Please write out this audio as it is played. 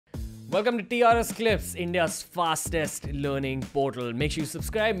Welcome to TRS Clips, India's fastest learning portal. Make sure you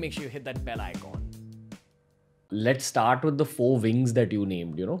subscribe, make sure you hit that bell icon. Let's start with the four wings that you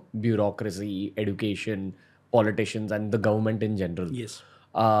named, bureaucracy, education, politicians, and the government in general. Yes.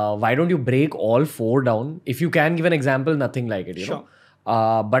 Why don't you break all four down? If you can give an example, nothing like it, Sure.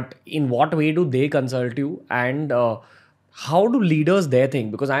 But in what way do they consult you? And how do leaders there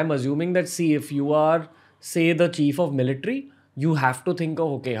think? Because I'm assuming that, see, if you are, say, the chief of military, you have to think of,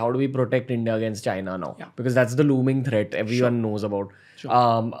 okay, how do we protect India against China now? Yeah. Because that's the looming threat everyone knows about. Sure.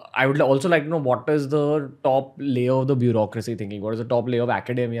 I would also like to know, what is the top layer of the bureaucracy thinking? What is the top layer of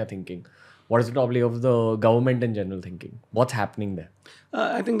academia thinking? What is the top layer of the government in general thinking? What's happening there?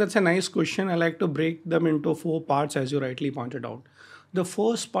 I think that's a nice question. I like to break them into four parts, as you rightly pointed out. The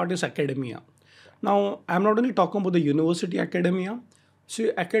first part is academia. Now, I'm not only talking about the university academia.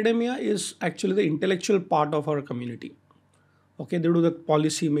 So, academia is actually the intellectual part of our community. Okay, they do the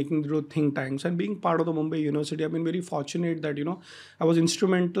policy making, they do think tanks, and being part of the Mumbai University, I've been very fortunate that I was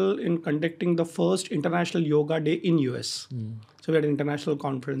instrumental in conducting the first International Yoga Day in US. So we had an international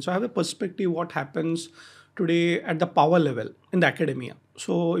conference. So I have a perspective what happens today at the power level in the academia.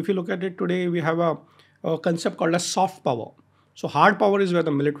 So if you look at it today, we have a concept called as soft power. So hard power is where the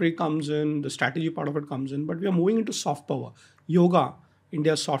military comes in, the strategy part of it comes in, but we are moving into soft power. Yoga,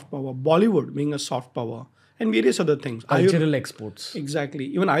 India's soft power, Bollywood being a soft power, and various other things. Cultural exports. Exactly.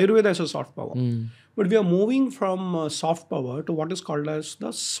 Even Ayurveda is a soft power. But we are moving from soft power to what is called as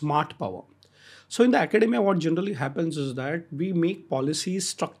the smart power. So in the academia, what generally happens is that we make policies,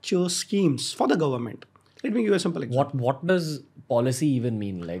 structure, schemes for the government. Let me give you a simple example. What does policy even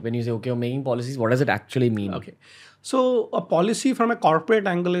mean? Like when you say, okay, you're making policies, what does it actually mean? Okay. So a policy from a corporate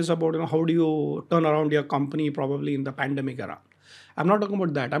angle is about how do you turn around your company probably in the pandemic era. I'm not talking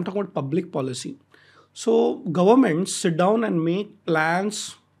about that. I'm talking about public policy. So governments sit down and make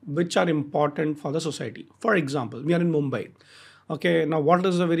plans which are important for the society. For example, we are in Mumbai. Okay, now what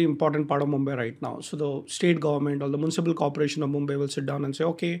is a very important part of Mumbai right now? So the state government or the municipal corporation of Mumbai will sit down and say,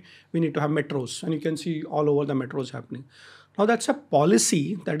 okay, we need to have metros. And you can see all over the metros happening. Now that's a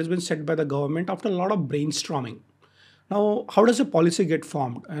policy that has been set by the government after a lot of brainstorming. Now, how does a policy get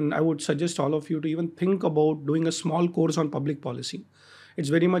formed? And I would suggest all of you to even think about doing a small course on public policy. It's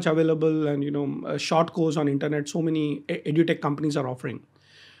very much available, and a short course on internet. So many edutech companies are offering.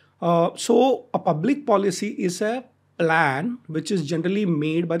 So a public policy is a plan which is generally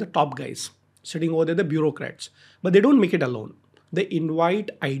made by the top guys sitting over there, the bureaucrats. But they don't make it alone. They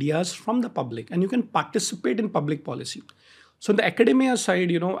invite ideas from the public, and you can participate in public policy. So in the academia side,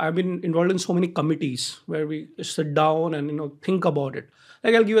 I've been involved in so many committees where we sit down and think about it.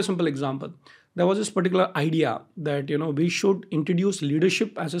 Like I'll give you a simple example. There was this particular idea that we should introduce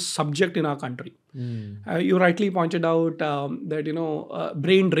leadership as a subject in our country. You rightly pointed out that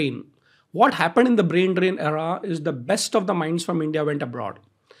brain drain. What happened in the brain drain era is the best of the minds from India went abroad.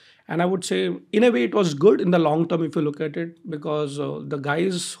 And I would say, in a way, it was good in the long term if you look at it, because the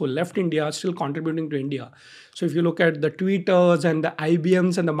guys who left India are still contributing to India. So if you look at the Twitters and the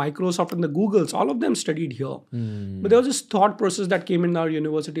IBMs and the Microsoft and the Googles, all of them studied here. But there was this thought process that came in our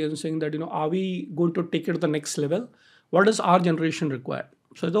university and saying that, are we going to take it to the next level? What does our generation require?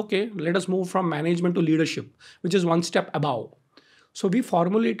 So it's okay, let us move from management to leadership, which is one step above. So we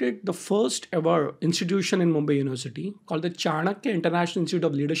formulated the first ever institution in Mumbai University called the Chanakya International Institute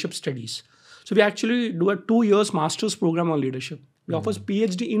of Leadership Studies. So we actually do a 2 years master's program on leadership. We offer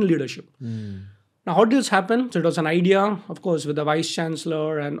PhD in leadership. Now, how did this happen? So it was an idea, of course, with the vice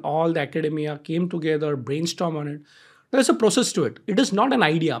chancellor and all the academia came together, brainstorm on it. There's a process to it. It is not an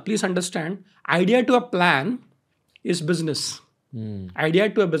idea. Please understand, idea to a plan is business. Idea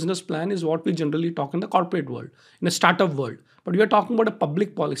to a business plan is what we generally talk in the corporate world, in the startup world. But we are talking about a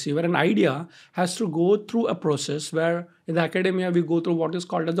public policy where an idea has to go through a process where in the academia we go through what is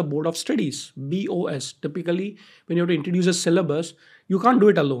called as the board of studies, BOS. Typically, when you have to introduce a syllabus, you can't do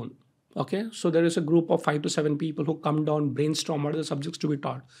it alone. Okay, so there is a group of 5 to 7 people who come down, brainstorm what are the subjects to be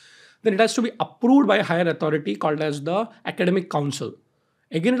taught. Then it has to be approved by a higher authority called as the academic council.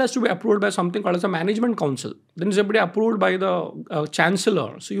 Again, it has to be approved by something called as a management council. Then it's approved by the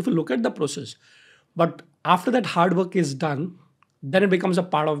chancellor. So if you look at the process, but after that hard work is done, then it becomes a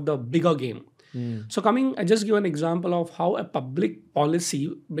part of the bigger game. So I just give an example of how a public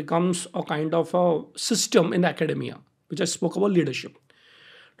policy becomes a kind of a system in the academia, which I spoke about leadership.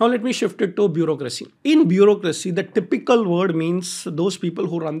 Now let me shift it to bureaucracy. In bureaucracy, the typical word means those people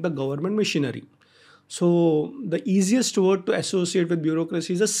who run the government machinery. So the easiest word to associate with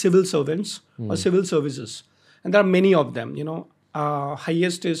bureaucracy is the civil servants or civil services. And there are many of them,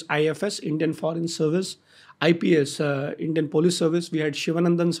 Highest is IFS, Indian Foreign Service. IPS, Indian Police Service. We had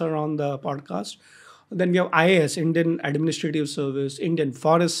Shivanandan sir on the podcast. Then we have IAS, Indian Administrative Service, Indian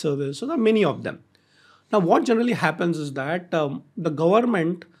Forest Service. So there are many of them. Now, what generally happens is that the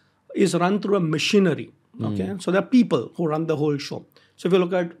government is run through a machinery. Okay, so there are people who run the whole show. So if you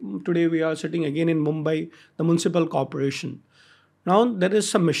look at today, we are sitting again in Mumbai, the municipal corporation. Now there is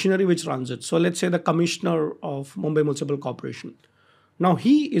some machinery which runs it. So let's say the commissioner of Mumbai Municipal Corporation. Now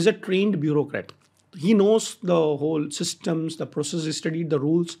he is a trained bureaucrat. He knows the whole systems, the process, he studied the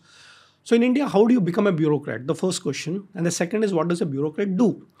rules. So in India, how do you become a bureaucrat? The first question. And the second is, what does a bureaucrat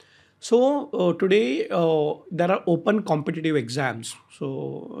do? So today there are open competitive exams.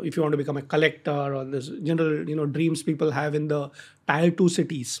 So if you want to become a collector or this general dreams people have in the tier 2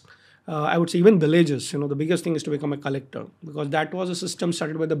 cities, I would say even villages, the biggest thing is to become a collector, because that was a system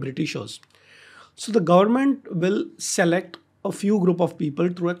started by the Britishers. So the government will select a few group of people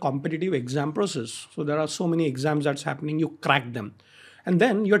through a competitive exam process. So there are so many exams that's happening, you crack them. And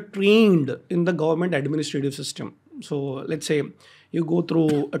then you're trained in the government administrative system. So let's say you go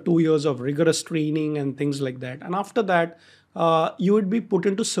through 2 years of rigorous training and things like that. And after that, you would be put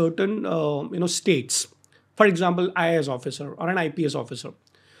into certain states. For example, IAS officer or an IPS officer.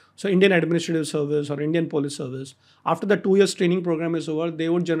 So Indian Administrative Service or Indian Police Service. After the 2 years training program is over, they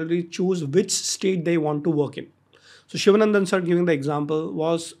would generally choose which state they want to work in. So Shivanandan sir, giving the example,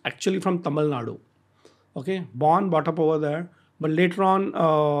 was actually from Tamil Nadu. Okay, born, brought up over there. But later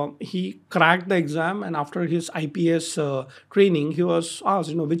on, he cracked the exam, and after his IPS training, he was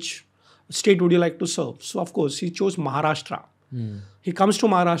asked, which state would you like to serve? So of course, he chose Maharashtra. He comes to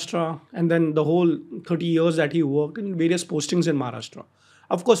Maharashtra, and then the whole 30 years that he worked in various postings in Maharashtra.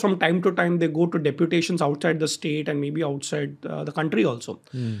 Of course, from time to time, they go to deputations outside the state and maybe outside the country also.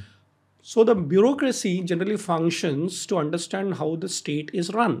 So the bureaucracy generally functions to understand how the state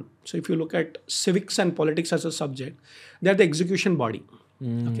is run. So if you look at civics and politics as a subject, they're the execution body.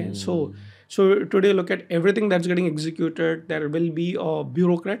 Okay, so today look at everything that's getting executed. There will be a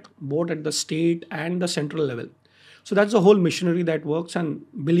bureaucrat both at the state and the central level. So that's the whole machinery that works. And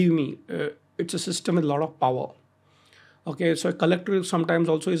believe me, it's a system with a lot of power. Okay, so a collector sometimes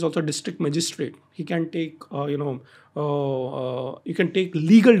is also district magistrate. He can take, you can take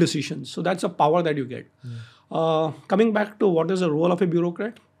legal decisions. So that's a power that you get. Coming back to what is the role of a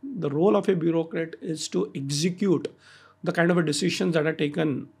bureaucrat? The role of a bureaucrat is to execute the kind of a decisions that are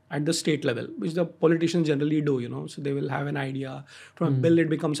taken at the state level, which the politicians generally do, So they will have an idea. From a bill, it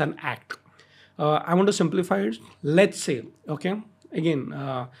becomes an act. I want to simplify it. Let's say, okay, again,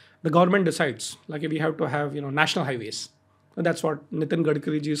 the government decides, like we have to have, national highways. That's what Nitin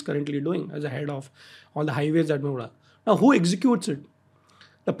Gadkari ji is currently doing as a head of all the highways that we have. Now, who executes it?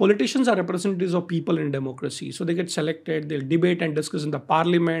 The politicians are representatives of people in democracy. So they get selected, they'll debate and discuss in the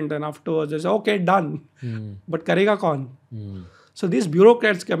parliament, and afterwards they say, okay, done. But karega kaun? So these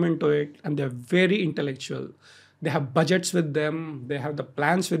bureaucrats come into it, and they're very intellectual. They have budgets with them, they have the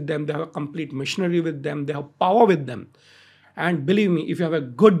plans with them, they have a complete machinery with them, they have power with them. And believe me, if you have a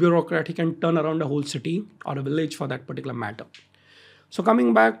good bureaucrat, he can turn around a whole city or a village for that particular matter. So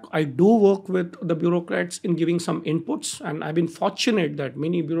coming back, I do work with the bureaucrats in giving some inputs. And I've been fortunate that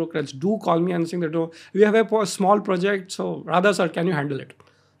many bureaucrats do call me and saying that, oh, we have a small project. So Radha sir, can you handle it?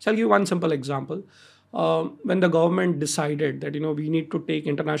 So I'll give one simple example. When the government decided that, we need to take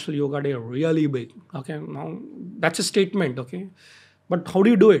International Yoga Day really big. Okay, now that's a statement. Okay, but how do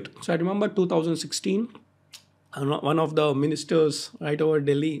you do it? So I remember 2016. One of the ministers right over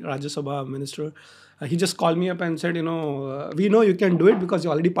Delhi, Rajya Sabha minister, he just called me up and said, we know you can do it because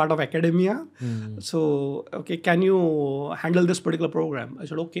you're already part of academia. So, okay, can you handle this particular program? I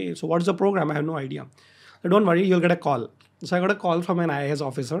said, okay, so what's the program? I have no idea. So don't worry, you'll get a call. So I got a call from an IAS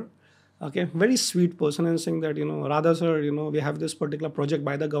officer. Okay, very sweet person, and saying that, Radha sir, we have this particular project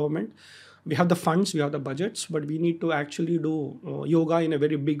by the government. We have the funds, we have the budgets, but we need to actually do yoga in a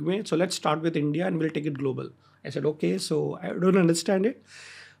very big way. So let's start with India and we'll take it global. I said, okay, so I don't understand it.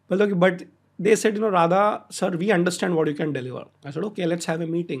 But they said, Radha, sir, we understand what you can deliver. I said, okay, let's have a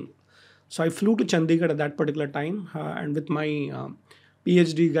meeting. So I flew to Chandigarh at that particular time and with my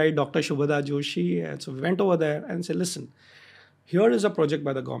PhD guy, Dr. Shubhada Joshi. And so we went over there and said, listen, here is a project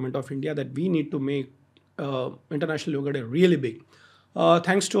by the government of India that we need to make International Yoga Day really big.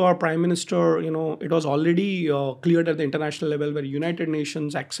 Thanks to our Prime Minister, it was already cleared at the international level where United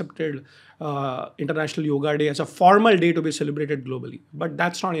Nations accepted International Yoga Day as a formal day to be celebrated globally. But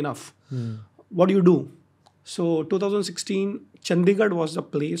that's not enough. What do you do? So 2016, Chandigarh was the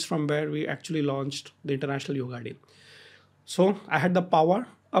place from where we actually launched the International Yoga Day. So I had the power,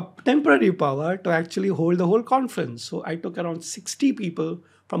 a temporary power, to actually hold the whole conference. So I took around 60 people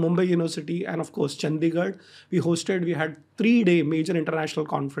from Mumbai University and of course Chandigarh. We had 3-day major international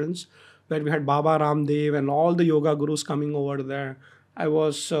conference where we had Baba Ramdev and all the yoga gurus coming over there. I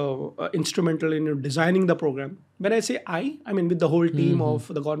was instrumental in designing the program. When I say I mean with the whole team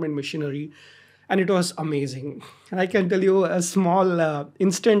of the government machinery, and it was amazing. And I can tell you a small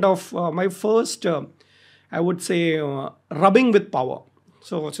instant of my first, I would say, rubbing with power.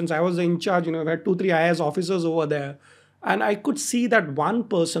 So since I was in charge, we had 2-3 IAS officers over there, and I could see that one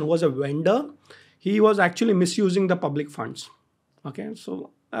person was a vendor. He was actually misusing the public funds. Okay, so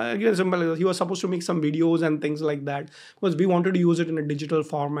again, simple. He was supposed to make some videos and things like that because we wanted to use it in a digital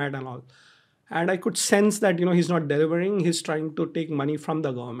format and all. And I could sense that he's not delivering. He's trying to take money from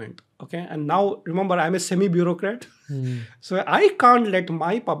the government. Okay, and now remember, I'm a semi-bureaucrat, so I can't let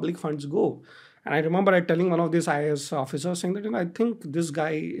my public funds go. And I remember telling one of these IAS officers saying that I think this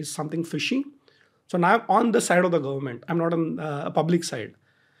guy is something fishy. So now I'm on the side of the government. I'm not on a public side.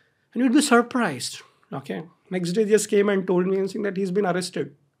 And you'd be surprised. Okay. Next day, just came and told me and saying that he's been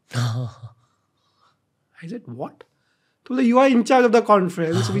arrested. I said, what? So you are in charge of the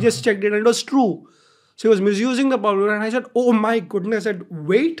conference. We just checked it and it was true. So he was misusing the power. And I said, oh my goodness. I said,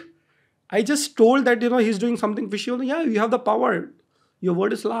 wait. I just told that, he's doing something fishy. Yeah, you have the power. Your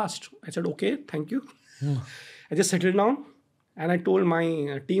word is last. I said, okay, thank you. I just settled down. And I told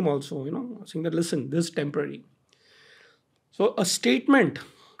my team also, saying that, listen, this is temporary. So a statement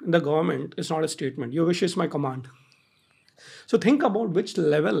in the government is not a statement. Your wish is my command. So think about which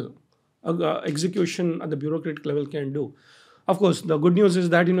level execution at the bureaucratic level can do. Of course, the good news is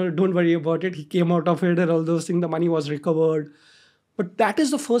that, don't worry about it. He came out of it and all those things. The money was recovered. But that is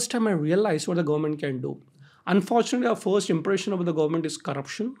the first time I realized what the government can do. Unfortunately, our first impression of the government is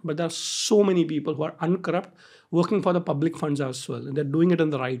corruption. But there are so many people who are uncorrupt working for the public funds as well. And they're doing it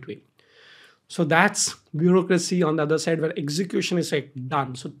in the right way. So that's bureaucracy on the other side where execution is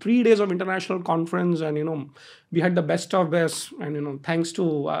done. So 3 days of international conference and, we had the best of best. And, thanks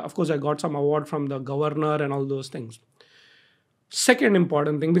to, of course, I got some award from the governor and all those things. Second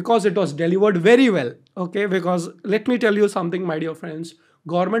important thing, because it was delivered very well. Okay, because let me tell you something, my dear friends.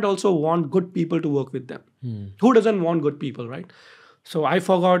 Government also want good people to work with them. Who doesn't want good people, right? So I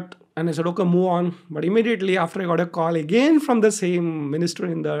forgot and I said, okay, move on. But immediately after I got a call again from the same minister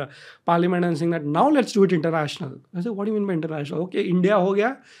in the parliament and saying that now let's do it international. I said, what do you mean by international? Okay, India ho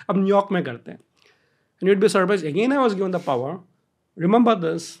gaya, ab New York mein karte hain. And you'd be surprised. Again, I was given the power. Remember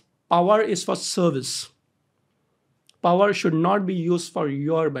this, power is for service. Power should not be used for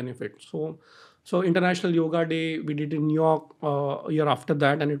your benefit. So International Yoga Day, we did in New York a year after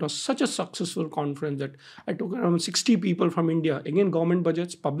that. And it was such a successful conference that I took around 60 people from India. Again, government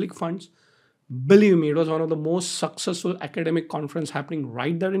budgets, public funds. Believe me, it was one of the most successful academic conference happening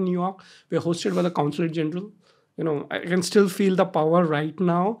right there in New York. We were hosted by the Consulate General. I can still feel the power right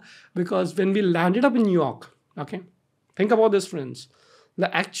now because when we landed up in New York, okay, think about this, friends.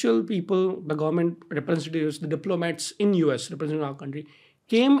 The actual people, the government representatives, the diplomats in US representing our country,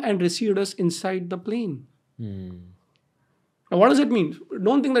 came and received us inside the plane. Now, what does it mean?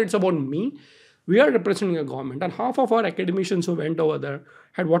 Don't think that it's about me. We are representing a government, and half of our academicians who went over there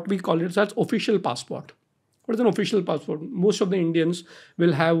had what we call it as official passport. What is an official passport? Most of the Indians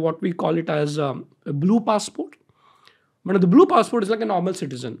will have what we call it as a blue passport. But the blue passport is like a normal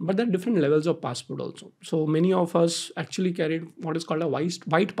citizen, but there are different levels of passport also. So many of us actually carried what is called a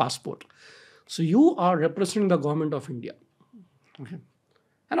white passport. So you are representing the government of India. Okay.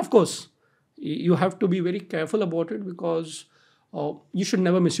 And of course, you have to be very careful about it because you should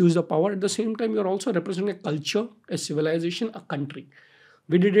never misuse the power. At the same time, you're also representing a culture, a civilization, a country.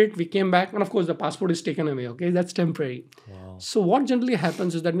 We did it, we came back, and of course, the passport is taken away. Okay, that's temporary. Wow. So what generally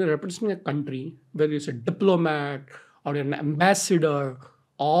happens is that we're representing a country where you're a diplomat or an ambassador,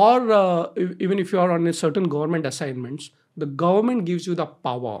 or even if you are on a certain government assignments, the government gives you the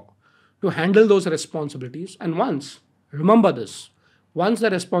power to handle those responsibilities. And remember this, once the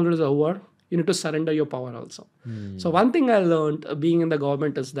responsibility is over, you need to surrender your power also. So one thing I learned being in the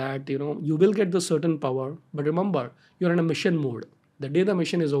government is that, you will get the certain power, but remember, you're in a mission mode. The day the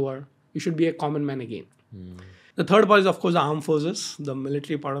mission is over, you should be a common man again. The third part is, of course, the armed forces, the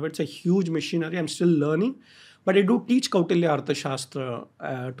military part of it. It's a huge machinery. I'm still learning. But I do teach Kautilya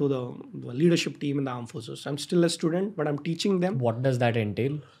Arthashastra to the leadership team in the armed forces. I'm still a student, but I'm teaching them. What does that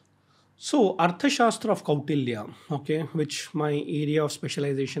entail? So, Arthashastra of Kautilya, okay, which my area of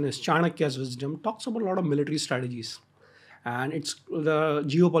specialization is Chanakya's wisdom, talks about a lot of military strategies. And it's the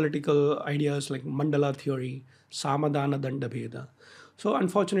geopolitical ideas like Mandala theory, Samadhana Dandabheda. So,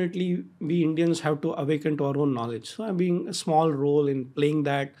 unfortunately, we Indians have to awaken to our own knowledge. So, I'm being a small role in playing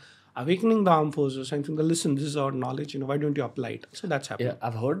that. awakening the armed forces and saying, listen, this is our knowledge, why don't you apply it? So that's happening. Yeah,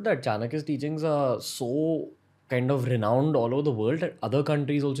 I've heard that Chanakya's teachings are so kind of renowned all over the world that other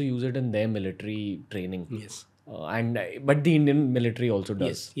countries also use it in their military training. Yes. But the Indian military also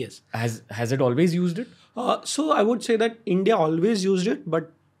does. Yes. Has it always used it? So I would say that India always used it,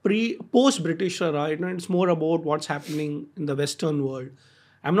 but post-British era, it's more about what's happening in the Western world.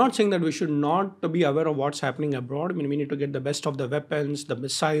 I'm not saying that we should not be aware of what's happening abroad. I mean, we need to get the best of the weapons, the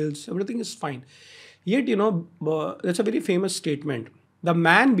missiles, everything is fine. Yet, that's a very famous statement. The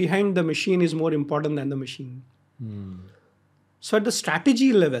man behind the machine is more important than the machine. So at the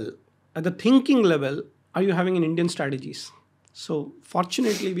strategy level, at the thinking level, are you having an Indian strategies? So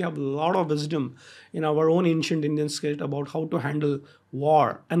fortunately, we have a lot of wisdom in our own ancient Indian script about how to handle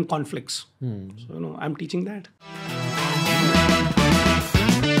war and conflicts. So, I'm teaching that.